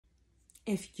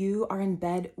If you are in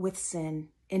bed with sin,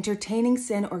 entertaining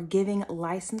sin, or giving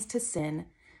license to sin,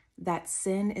 that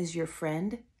sin is your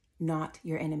friend, not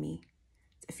your enemy.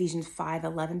 It's Ephesians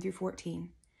 5:11-14.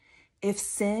 If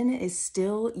sin is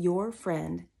still your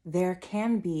friend, there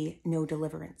can be no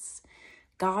deliverance.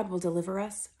 God will deliver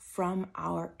us from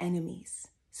our enemies.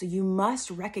 So you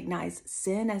must recognize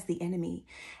sin as the enemy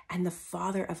and the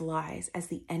father of lies as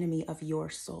the enemy of your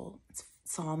soul. It's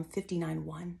Psalm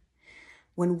 59:1.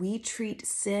 When we treat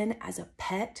sin as a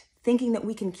pet, thinking that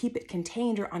we can keep it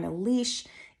contained or on a leash,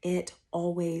 it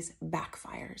always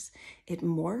backfires. It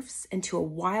morphs into a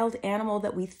wild animal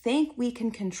that we think we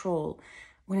can control,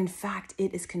 when in fact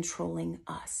it is controlling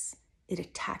us. It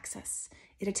attacks us.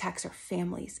 It attacks our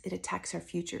families. It attacks our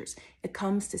futures. It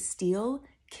comes to steal,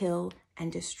 kill,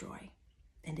 and destroy.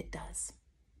 And it does.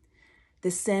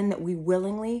 The sin that we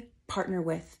willingly partner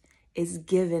with is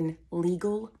given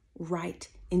legal right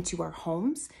into our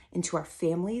homes, into our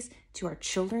families, to our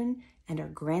children and our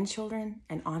grandchildren,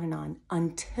 and on,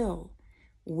 until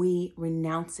we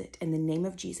renounce it in the name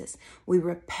of Jesus. We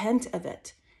repent of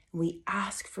it. We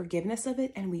ask forgiveness of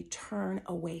it, and we turn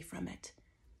away from it.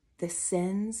 The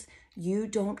sins you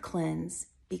don't cleanse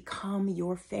become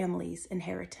your family's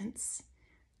inheritance.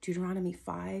 Deuteronomy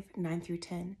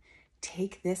 5:9-10.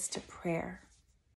 Take this to prayer.